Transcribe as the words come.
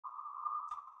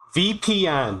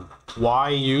VPN, why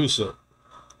use it?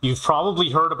 You've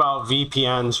probably heard about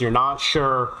VPNs. You're not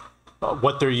sure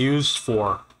what they're used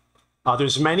for.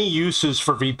 There's many uses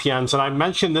for VPNs, and I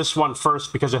mentioned this one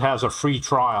first because it has a free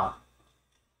trial.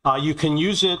 You can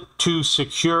use it to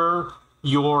secure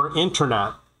your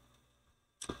internet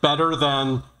better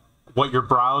than what your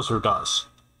browser does.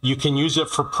 You can use it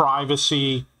for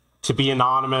privacy, to be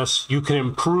anonymous. You can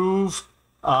improve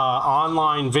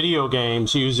online video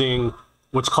games using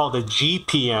what's called a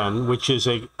GPN, which is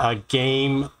a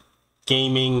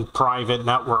gaming private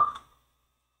network.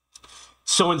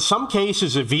 So in some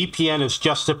cases, a VPN is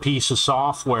just a piece of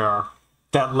software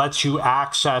that lets you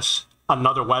access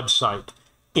another website.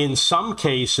 In some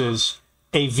cases,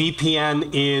 a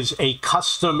VPN is a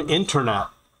custom internet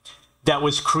that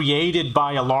was created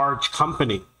by a large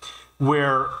company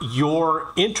where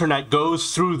your internet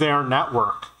goes through their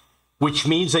network, which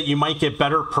means that you might get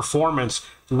better performance.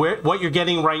 What you're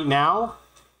getting right now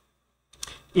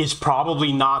is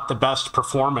probably not the best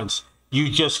performance. You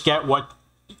just get what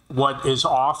is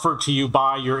offered to you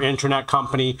by your internet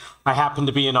company. I happen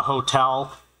to be in a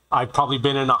hotel. I've probably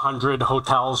been in 100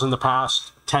 hotels in the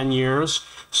past 10 years.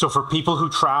 So for people who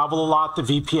travel a lot, the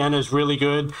VPN is really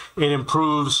good. It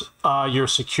improves your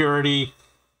security.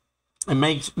 It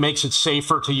makes it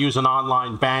safer to use an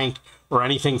online bank or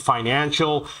anything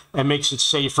financial. It makes it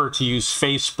safer to use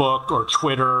Facebook or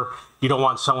Twitter. You don't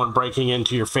want someone breaking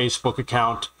into your Facebook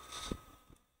account.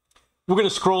 We're going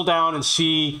to scroll down and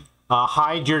see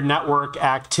hide your network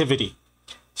activity.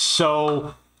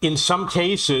 So in some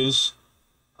cases,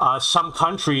 some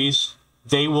countries,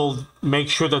 they will make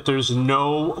sure that there's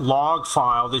no log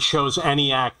file that shows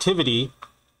any activity.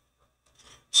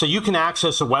 So you can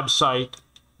access a website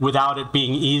without it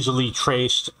being easily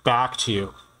traced back to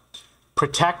you.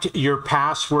 Protect your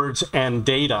passwords and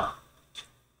data.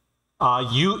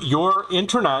 Your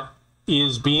internet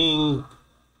is being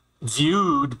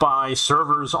viewed by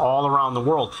servers all around the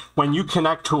world. When you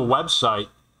connect to a website,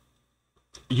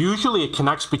 usually it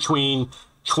connects between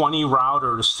 20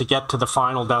 routers to get to the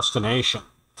final destination.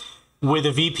 With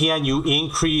a VPN, you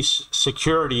increase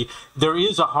security. There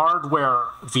is a hardware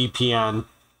VPN,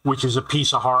 which is a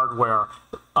piece of hardware.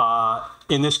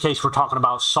 In this case, we're talking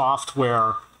about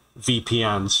software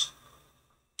VPNs.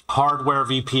 Hardware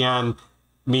VPN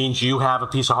means you have a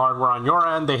piece of hardware on your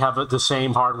end, they have the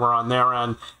same hardware on their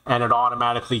end, and it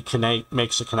automatically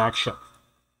makes a connection.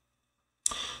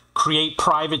 Create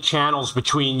private channels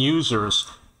between users.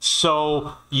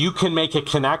 So you can make a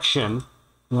connection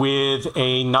with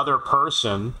another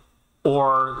person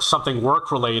or something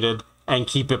work-related and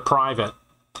keep it private.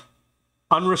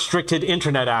 Unrestricted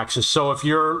internet access. So if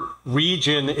your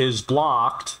region is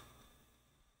blocked,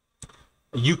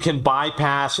 you can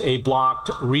bypass a blocked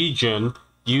region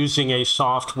using a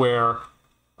software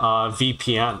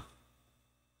VPN.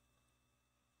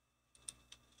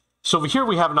 So over here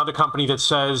we have another company that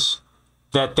says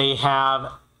that they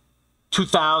have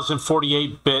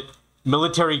 2048-bit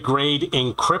military-grade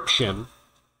encryption,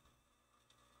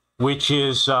 which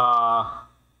is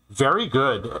very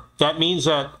good. That means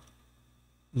that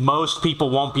most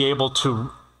people won't be able to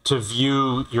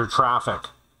view your traffic.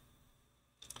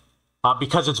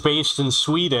 Because it's based in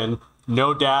Sweden,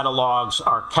 no data logs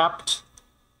are kept,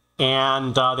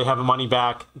 and they have a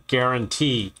money-back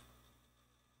guarantee.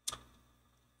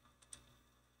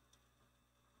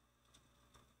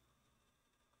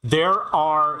 There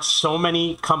are so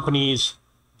many companies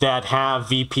that have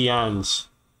VPNs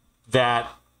that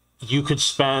you could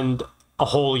spend a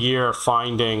whole year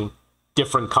finding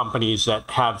different companies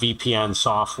that have VPN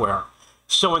software.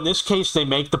 So in this case, they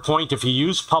make the point, if you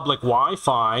use public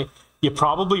Wi-Fi, you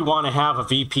probably want to have a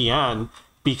VPN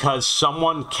because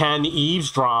someone can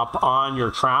eavesdrop on your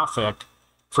traffic.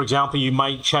 For example, you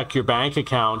might check your bank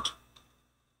account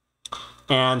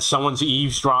and someone's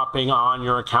eavesdropping on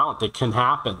your account. It can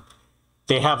happen.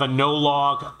 They have a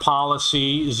no-log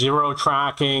policy, zero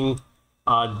tracking,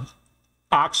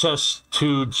 access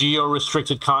to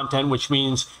geo-restricted content, which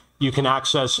means you can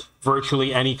access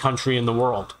virtually any country in the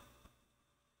world.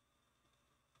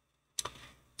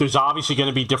 There's obviously going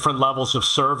to be different levels of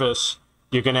service.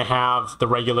 You're going to have the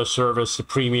regular service, the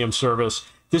premium service.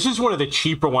 This is one of the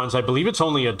cheaper ones. I believe it's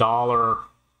only $1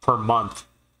 per month.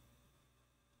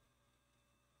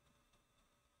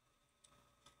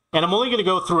 And I'm only going to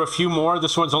go through a few more.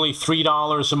 This one's only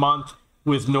 $3 a month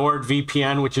with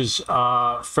NordVPN, which is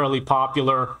fairly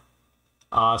popular.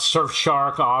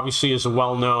 Surfshark obviously is a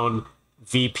well-known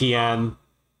VPN.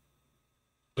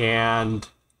 And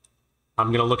I'm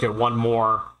going to look at one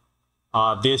more.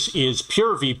 This is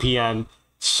PureVPN.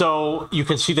 So you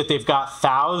can see that they've got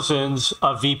thousands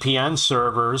of VPN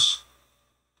servers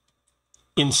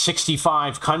in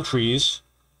 65 countries,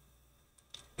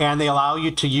 and they allow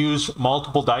you to use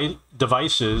multiple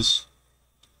devices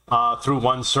through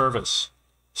one service.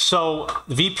 So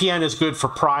VPN is good for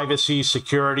privacy,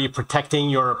 security, protecting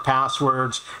your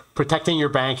passwords, protecting your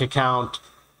bank account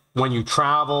when you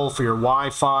travel, for your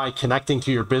Wi-Fi, connecting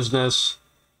to your business,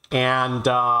 and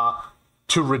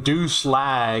to reduce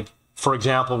lag, for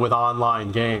example, with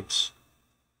online games.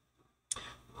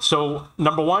 So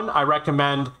number one, I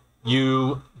recommend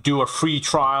you do a free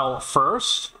trial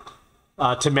first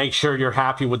to make sure you're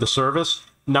happy with the service.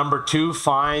 Number two,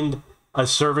 find a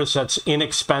service that's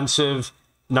inexpensive.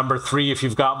 Number three, if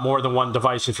you've got more than one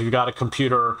device, if you've got a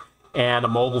computer and a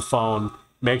mobile phone,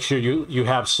 make sure you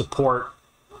have support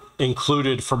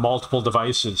included for multiple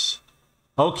devices.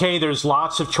 Okay, there's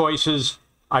lots of choices.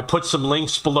 I put some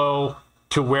links below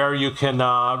to where you can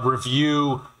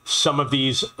review some of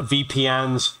these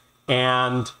VPNs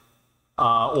and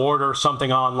order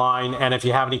something online. And if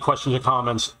you have any questions or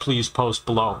comments, please post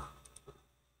below.